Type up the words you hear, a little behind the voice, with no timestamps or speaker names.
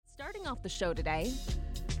off the show today.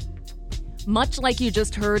 Much like you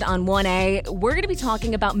just heard on 1A, we're going to be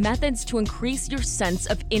talking about methods to increase your sense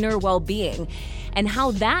of inner well-being and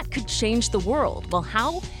how that could change the world. Well,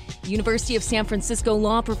 how? University of San Francisco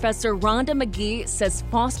law professor Rhonda Magee says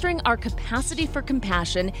fostering our capacity for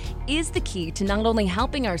compassion is the key to not only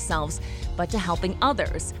helping ourselves, but to helping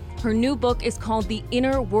others. Her new book is called The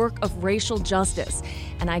Inner Work of Racial Justice,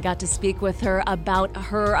 and I got to speak with her about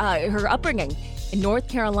her upbringing in North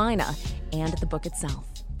Carolina and the book itself.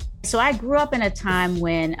 So I grew up in a time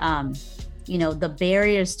when, the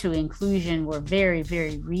barriers to inclusion were very,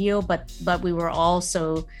 very real, but we were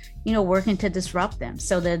also, working to disrupt them.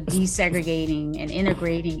 So the desegregating and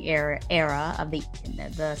integrating era of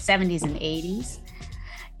the 70s and 80s,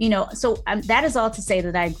 that is all to say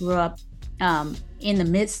that I grew up in the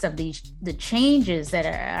midst of the changes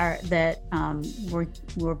that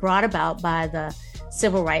were brought about by the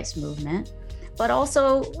civil rights movement, but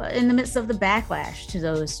also in the midst of the backlash to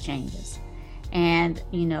those changes. And,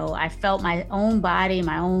 I felt my own body,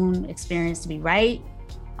 my own experience to be right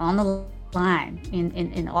on the line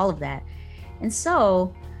in all of that. And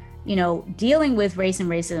so, dealing with race and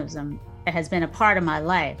racism has been a part of my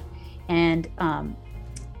life. And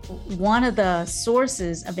one of the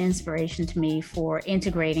sources of inspiration to me for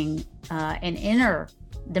integrating an inner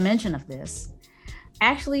dimension of this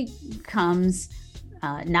actually comes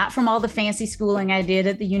not from all the fancy schooling I did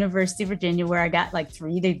at the University of Virginia, where I got like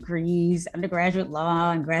 3 degrees, undergraduate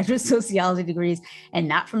law and graduate sociology degrees, and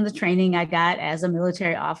not from the training I got as a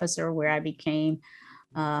military officer, where I became,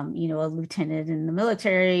 a lieutenant in the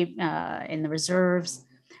military, in the reserves.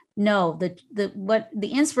 No,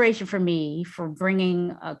 the inspiration for me for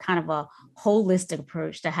bringing a kind of a holistic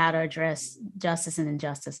approach to how to address justice and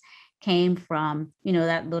injustice came from,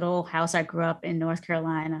 that little house I grew up in North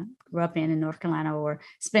Carolina, or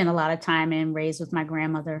spent a lot of time in, raised with my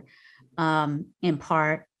grandmother, in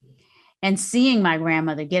part, and seeing my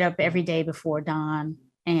grandmother get up every day before dawn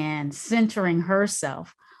and centering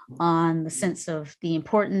herself on the sense of the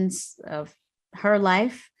importance of her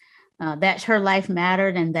life, that her life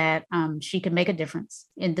mattered and that she could make a difference.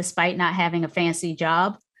 And despite not having a fancy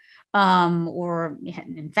job, or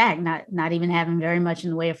in fact, not even having very much in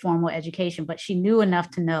the way of formal education, but she knew enough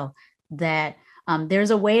to know that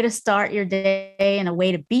there's a way to start your day and a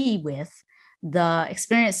way to be with the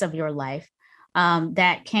experience of your life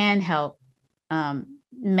that can help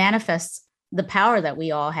manifest the power that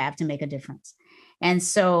we all have to make a difference. And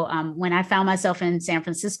so when I found myself in San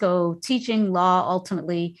Francisco teaching law,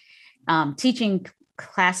 ultimately teaching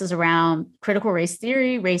classes around critical race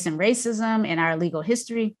theory, race and racism, and our legal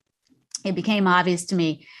history, it became obvious to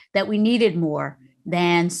me that we needed more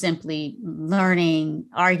than simply learning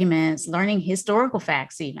arguments, learning historical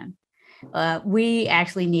facts even. We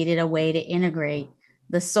actually needed a way to integrate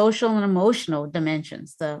the social and emotional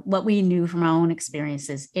dimensions, what we knew from our own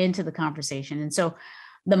experiences, into the conversation. And so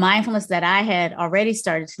the mindfulness that I had already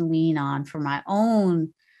started to lean on for my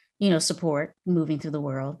own, support moving through the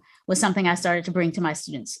world was something I started to bring to my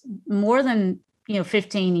students. More than,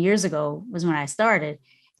 15 years ago was when I started.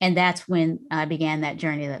 And that's when I began that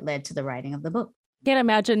journey that led to the writing of the book. I can't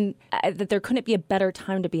imagine that there couldn't be a better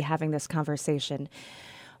time to be having this conversation,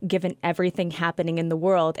 given everything happening in the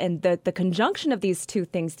world and the conjunction of these two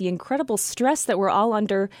things, the incredible stress that we're all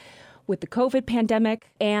under with the COVID pandemic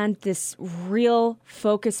and this real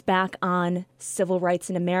focus back on civil rights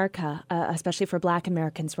in America, especially for Black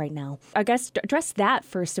Americans right now. I guess address that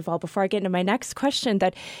first of all, before I get into my next question,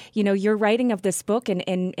 that, your writing of this book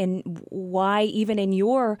and why even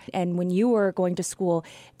when you were going to school,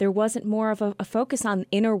 there wasn't more of a focus on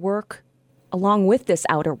inner work along with this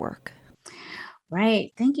outer work.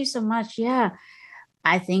 Right. Thank you so much. Yeah.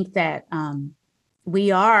 I think that,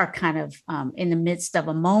 we are kind of in the midst of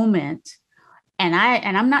a moment, and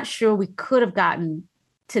I'm not sure we could have gotten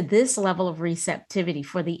to this level of receptivity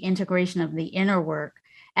for the integration of the inner work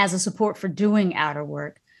as a support for doing outer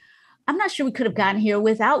work. I'm not sure we could have gotten here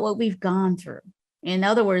without what we've gone through. In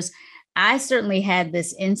other words, I certainly had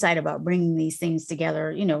this insight about bringing these things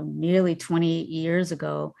together, nearly 20 years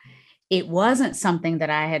ago. It wasn't something that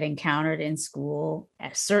I had encountered in school.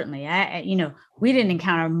 Certainly, we didn't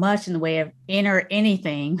encounter much in the way of inner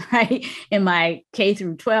anything, right? In my K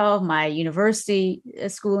through 12, my university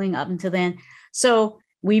schooling up until then. So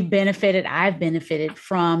I've benefited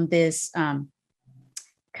from this kind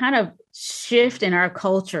of shift in our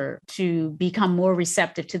culture to become more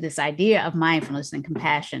receptive to this idea of mindfulness and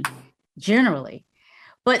compassion generally.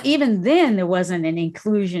 But even then, there wasn't an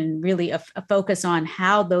inclusion, really a focus on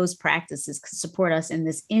how those practices could support us in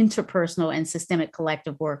this interpersonal and systemic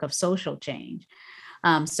collective work of social change.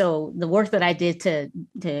 So the work that I did to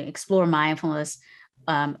explore mindfulness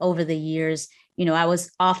over the years, I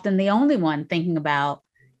was often the only one thinking about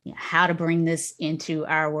how to bring this into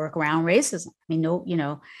our work around racism. I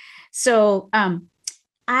mean, so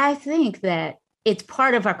I think that it's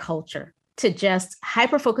part of our culture to just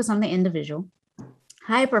hyper focus on the individual,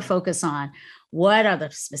 hyper focus on what are the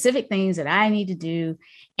specific things that I need to do.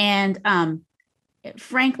 And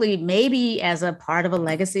frankly, maybe as a part of a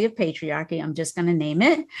legacy of patriarchy, I'm just going to name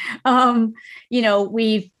it.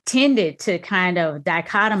 We've tended to kind of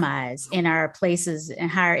dichotomize in our places and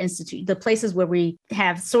higher institute, the places where we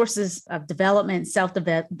have sources of development,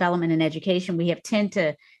 self-development, and education. We have tend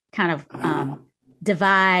to kind of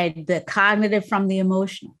divide the cognitive from the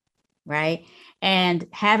emotional, right? And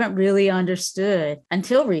haven't really understood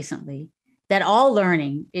until recently that all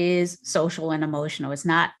learning is social and emotional. It's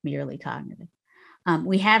not merely cognitive.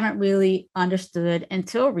 We haven't really understood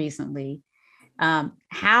until recently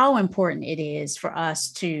how important it is for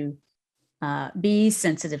us to be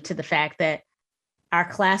sensitive to the fact that our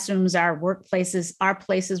classrooms, our workplaces, are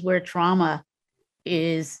places where trauma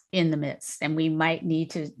is in the midst, and we might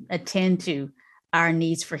need to attend to our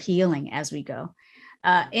needs for healing as we go.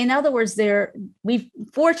 In other words, we've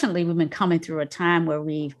been coming through a time where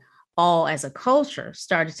we've all, as a culture,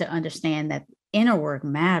 started to understand that inner work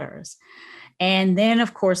matters. And then,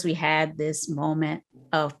 of course, we had this moment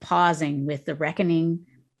of pausing with the reckoning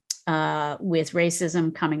with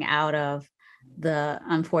racism coming out of the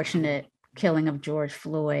unfortunate killing of George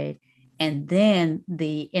Floyd. And then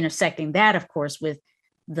the intersecting that, of course, with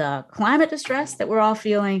the climate distress that we're all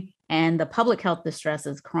feeling and the public health distress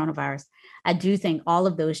of coronavirus. I do think all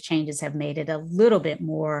of those changes have made it a little bit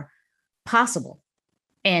more possible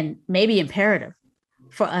and maybe imperative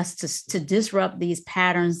for us to disrupt these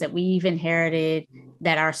patterns that we've inherited,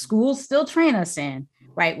 that our schools still train us in,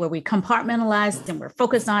 right? Where we compartmentalize and we're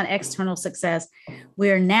focused on external success.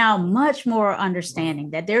 We're now much more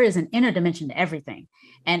understanding that there is an inner dimension to everything.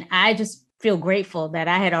 And I just feel grateful that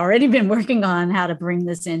I had already been working on how to bring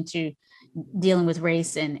this into dealing with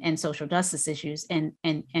race and social justice issues. And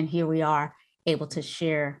here we are able to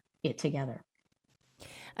share it together.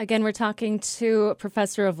 Again, we're talking to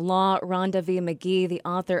Professor of Law Rhonda V. Magee, the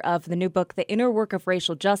author of the new book, The Inner Work of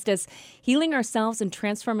Racial Justice, Healing Ourselves and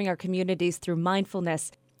Transforming Our Communities Through Mindfulness.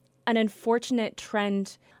 An unfortunate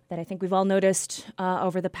trend that I think we've all noticed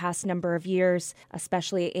over the past number of years,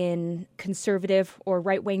 especially in conservative or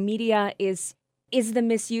right-wing media, is the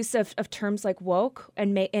misuse of terms like woke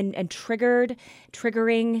and triggering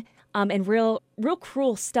and real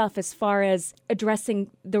cruel stuff as far as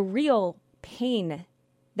addressing the real pain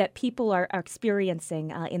that people are experiencing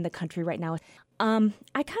in the country right now.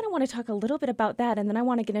 I kind of want to talk a little bit about that, and then I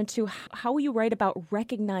want to get into how you write about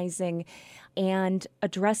recognizing and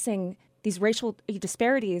addressing these racial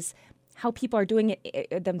disparities, how people are doing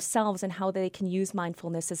it themselves, and how they can use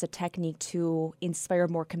mindfulness as a technique to inspire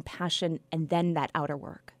more compassion and then that outer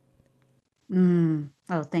work.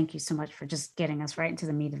 Oh, thank you so much for just getting us right into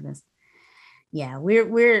the meat of this. Yeah,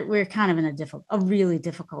 we're kind of in a really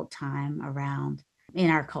difficult time in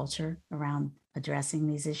our culture around addressing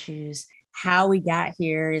these issues. How we got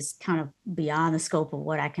here is kind of beyond the scope of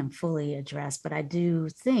what I can fully address, but I do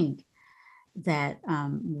think that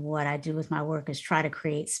what I do with my work is try to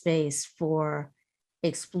create space for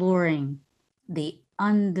exploring the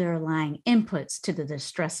underlying inputs to the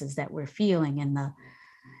distresses that we're feeling and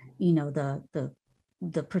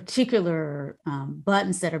the particular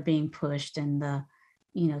buttons that are being pushed and the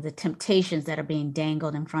temptations that are being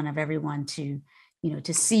dangled in front of everyone to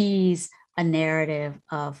seize a narrative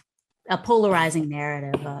of a polarizing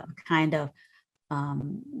narrative, a kind of,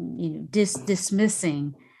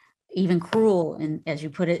 dismissing, even cruel, and as you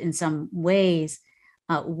put it, in some ways,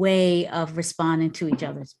 way of responding to each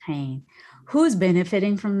other's pain. Who's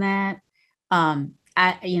benefiting from that? I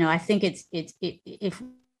think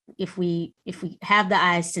if we have the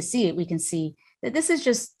eyes to see it, we can see that this is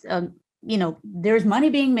just, there's money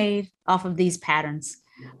being made off of these patterns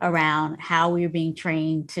around how we're being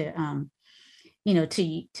trained to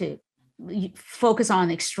focus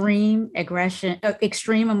on extreme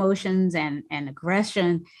emotions and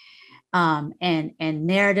aggression, and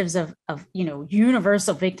narratives of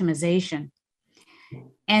universal victimization.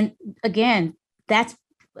 And again, that's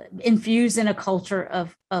infused in a culture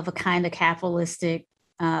of a kind of capitalistic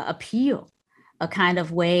appeal, a kind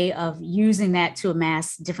of way of using that to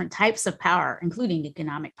amass different types of power, including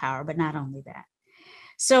economic power, but not only that.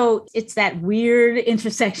 So it's that weird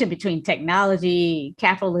intersection between technology,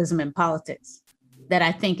 capitalism, and politics that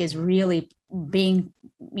I think is really being,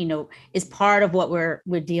 is part of what we're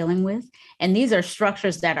dealing with. And these are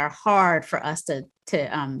structures that are hard for us to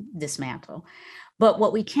dismantle. But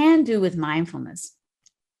what we can do with mindfulness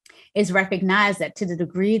is recognize that to the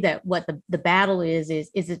degree that what the battle is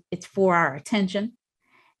it's for our attention.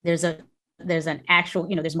 There's an actual,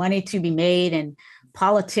 there's money to be made and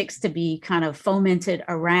politics to be kind of fomented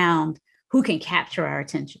around who can capture our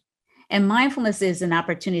attention. And mindfulness is an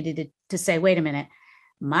opportunity to say, wait a minute,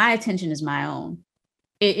 my attention is my own.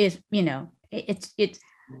 It is, it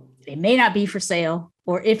may not be for sale,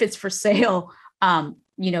 or if it's for sale,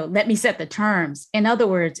 let me set the terms. In other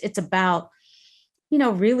words, it's about,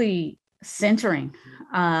 really centering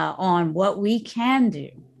on what we can do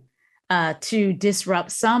to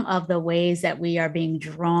disrupt some of the ways that we are being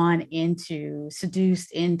drawn into,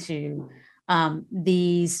 seduced into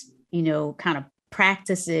these, kind of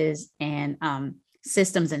practices and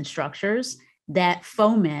systems and structures that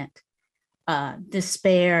foment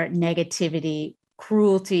despair, negativity,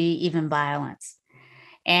 cruelty, even violence.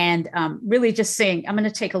 And really just saying, I'm going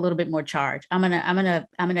to take a little bit more charge. I'm going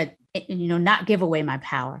to, not give away my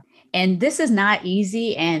power. And this is not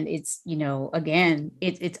easy. And it's, again,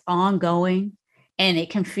 it's ongoing, and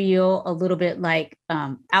it can feel a little bit like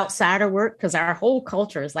outsider work, because our whole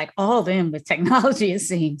culture is like all in with technology, it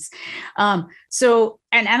seems. So,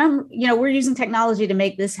 and I'm, we're using technology to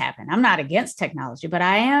make this happen. I'm not against technology, but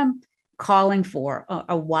I am calling for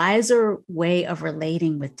a wiser way of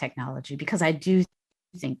relating with technology, because I do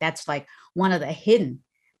think that's like one of the hidden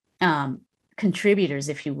contributors,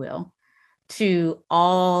 if you will, to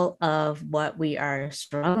all of what we are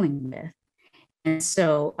struggling with. And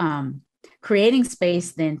so creating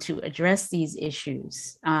space then to address these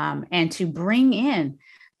issues and to bring in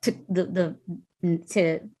to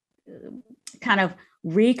kind of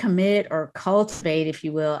recommit or cultivate, if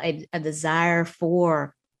you will, a desire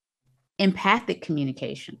for empathic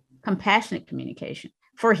communication, compassionate communication,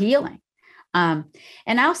 for healing. And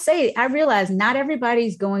I'll say, I realize not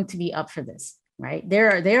everybody's going to be up for this, right?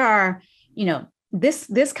 There are,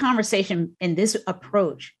 this conversation and this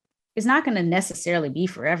approach is not going to necessarily be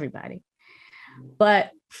for everybody,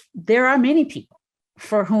 but there are many people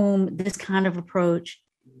for whom this kind of approach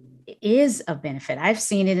is of benefit. I've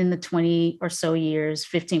seen it in the 20 or so years,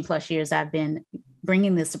 15 plus years I've been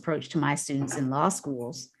bringing this approach to my students in law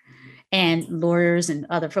schools and lawyers and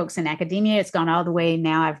other folks in academia. It's gone all the way.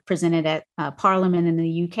 Now I've presented at Parliament in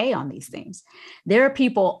the UK on these things. There are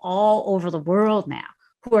people all over the world now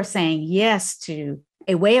who are saying yes to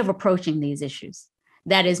a way of approaching these issues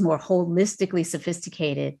that is more holistically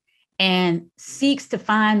sophisticated and seeks to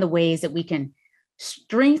find the ways that we can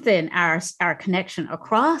strengthen our connection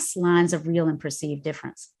across lines of real and perceived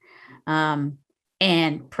difference,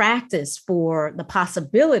 and practice for the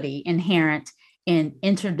possibility inherent in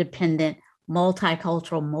interdependent,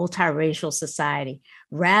 multicultural, multiracial society,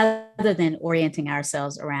 rather than orienting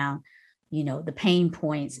ourselves around, the pain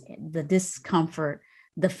points, the discomfort,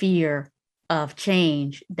 the fear of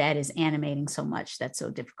change that is animating so much that's so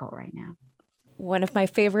difficult right now. One of my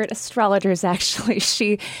favorite astrologers, actually,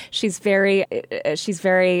 she's very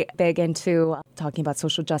big into talking about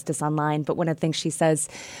social justice online. But one of the things she says,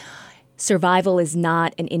 survival is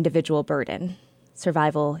not an individual burden.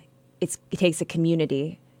 Survival, it takes a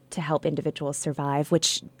community to help individuals survive,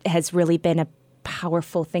 which has really been a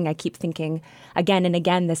powerful thing. I keep thinking again and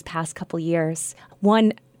again this past couple years.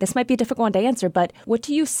 One, this might be a difficult one to answer, but what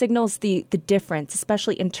to you signals the difference,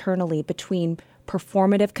 especially internally, between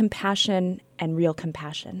performative compassion and real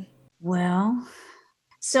compassion? Well,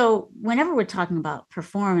 so whenever we're talking about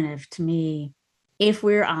performative, to me, if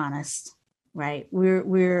we're honest, right,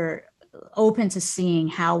 we're open to seeing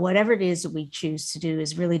how whatever it is that we choose to do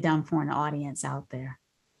is really done for an audience out there,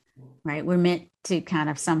 right? We're meant to kind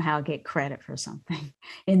of somehow get credit for something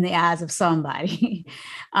in the eyes of somebody.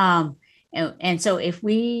 And so if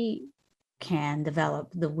we can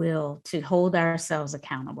develop the will to hold ourselves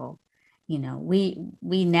accountable, we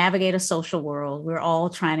navigate a social world. We're all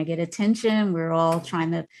trying to get attention. We're all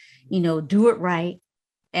trying to, do it right,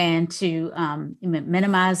 and to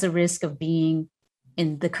minimize the risk of being,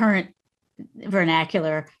 in the current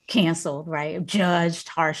vernacular, canceled, right? Judged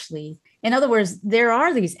harshly. In other words, there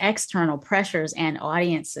are these external pressures and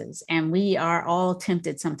audiences, and we are all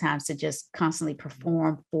tempted sometimes to just constantly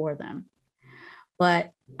perform for them.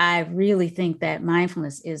 But I really think that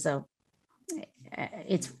mindfulness it's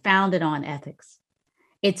founded on ethics.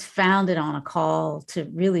 It's founded on a call to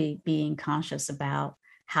really being conscious about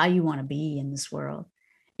how you want to be in this world.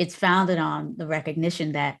 It's founded on the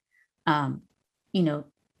recognition that,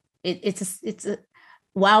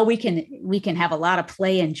 while we can have a lot of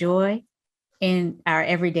play and joy in our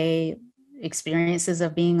everyday experiences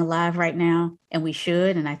of being alive right now, and we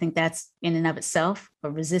should. And I think that's in and of itself a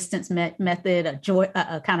resistance method, a joy,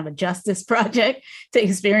 a kind of a justice project to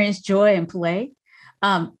experience joy and play.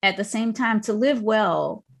 At the same time, to live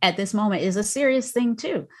well at this moment is a serious thing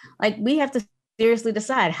too. Like, we have to seriously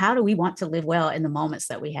decide, how do we want to live well in the moments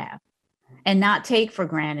that we have, and not take for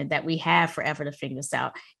granted that we have forever to figure this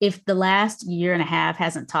out. If the last year and a half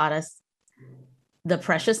hasn't taught us the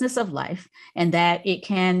preciousness of life, and that it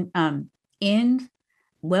can end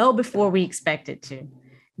well before we expect it to,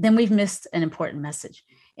 then we've missed an important message.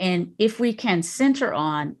 And if we can center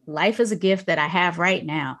on life as a gift that I have right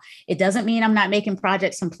now, it doesn't mean I'm not making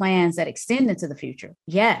projects and plans that extend into the future.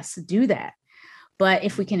 Yes, do that. But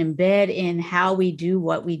if we can embed in how we do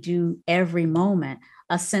what we do every moment,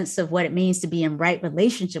 a sense of what it means to be in right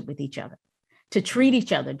relationship with each other, to treat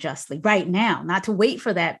each other justly right now, not to wait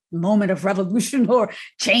for that moment of revolution or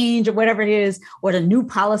change or whatever it is, or the new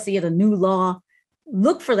policy or the new law.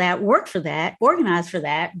 Look for that, work for that, organize for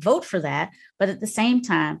that, vote for that. But at the same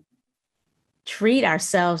time, treat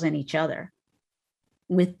ourselves and each other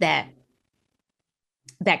with that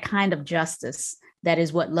kind of justice that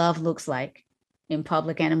is what love looks like in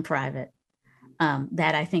public and in private.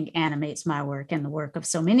 That I think animates my work and the work of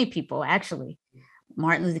so many people, actually.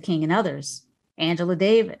 Martin Luther King and others, Angela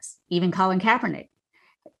Davis, even Colin Kaepernick.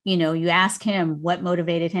 You know, you ask him what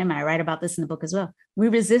motivated him. I write about this in the book as well. We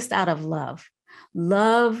resist out of love.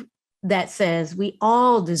 Love that says we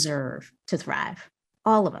all deserve to thrive,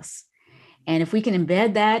 all of us. And if we can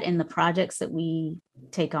embed that in the projects that we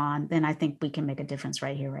take on, then I think we can make a difference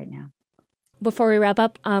right here, right now. Before we wrap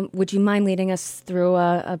up, would you mind leading us through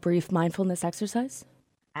a brief mindfulness exercise?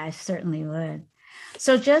 I certainly would.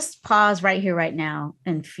 So just pause right here, right now,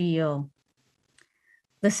 and feel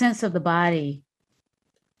the sense of the body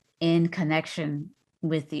in connection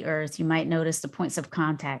with the earth. You might notice the points of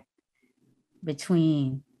contact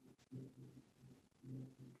between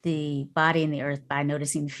the body and the earth by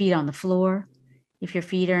noticing the feet on the floor. If your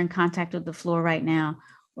feet are in contact with the floor right now,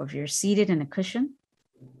 or if you're seated in a cushion,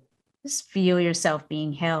 just feel yourself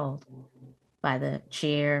being held by the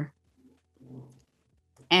chair.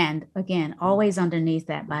 And again, always underneath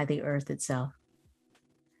that by the earth itself.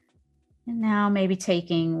 And now maybe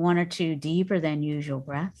taking one or two deeper than usual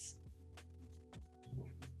breaths.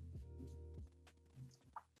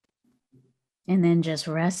 And then just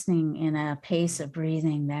resting in a pace of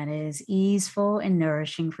breathing that is easeful and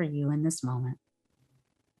nourishing for you in this moment.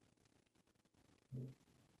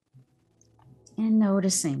 And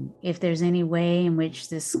noticing if there's any way in which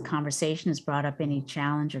this conversation has brought up any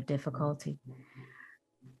challenge or difficulty.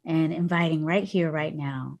 And inviting right here, right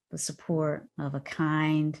now, the support of a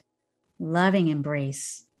kind, loving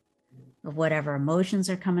embrace of whatever emotions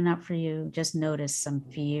are coming up for you. Just notice some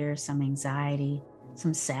fear, some anxiety,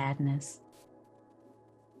 some sadness,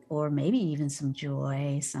 or maybe even some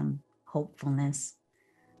joy, some hopefulness.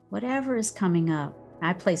 Whatever is coming up,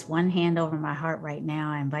 I place one hand over my heart right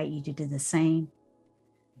now. I invite you to do the same.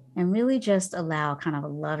 And really just allow kind of a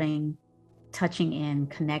loving touching in,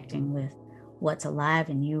 connecting with what's alive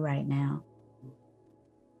in you right now.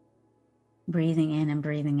 Breathing in and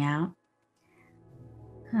breathing out.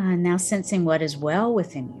 Now sensing what is well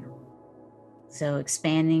within you. So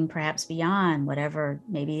expanding perhaps beyond whatever,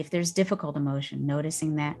 maybe if there's difficult emotion,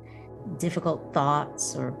 noticing that difficult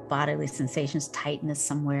thoughts or bodily sensations, tightness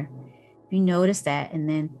somewhere. You notice that, and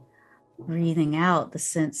then breathing out the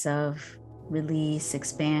sense of release,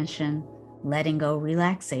 expansion, letting go,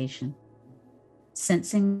 relaxation,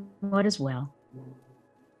 sensing what is well,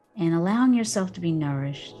 and allowing yourself to be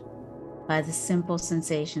nourished by the simple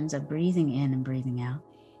sensations of breathing in and breathing out.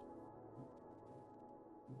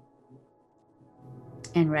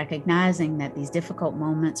 And recognizing that these difficult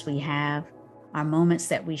moments we have are moments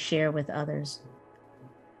that we share with others.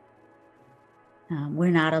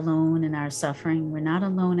 We're not alone in our suffering. We're not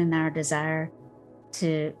alone in our desire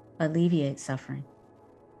to alleviate suffering,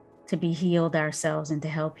 to be healed ourselves and to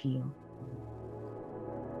help heal.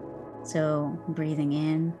 So breathing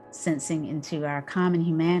in, sensing into our common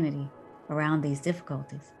humanity around these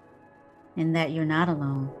difficulties, and that you're not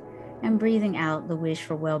alone. And breathing out the wish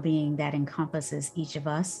for well-being that encompasses each of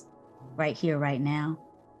us right here, right now.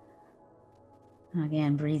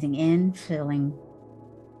 Again, breathing in, feeling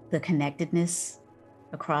the connectedness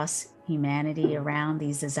across humanity around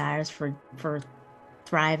these desires for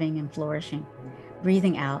thriving and flourishing.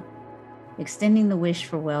 Breathing out, extending the wish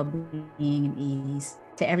for well-being and ease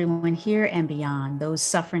to everyone here and beyond, those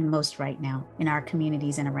suffering most right now in our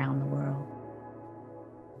communities and around the world.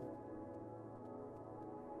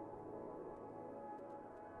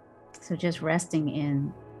 So just resting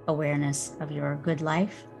in awareness of your good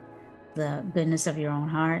life, the goodness of your own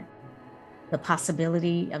heart, the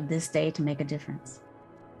possibility of this day to make a difference.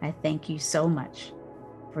 I thank you so much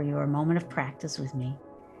for your moment of practice with me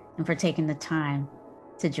and for taking the time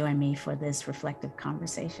to join me for this reflective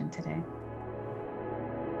conversation today.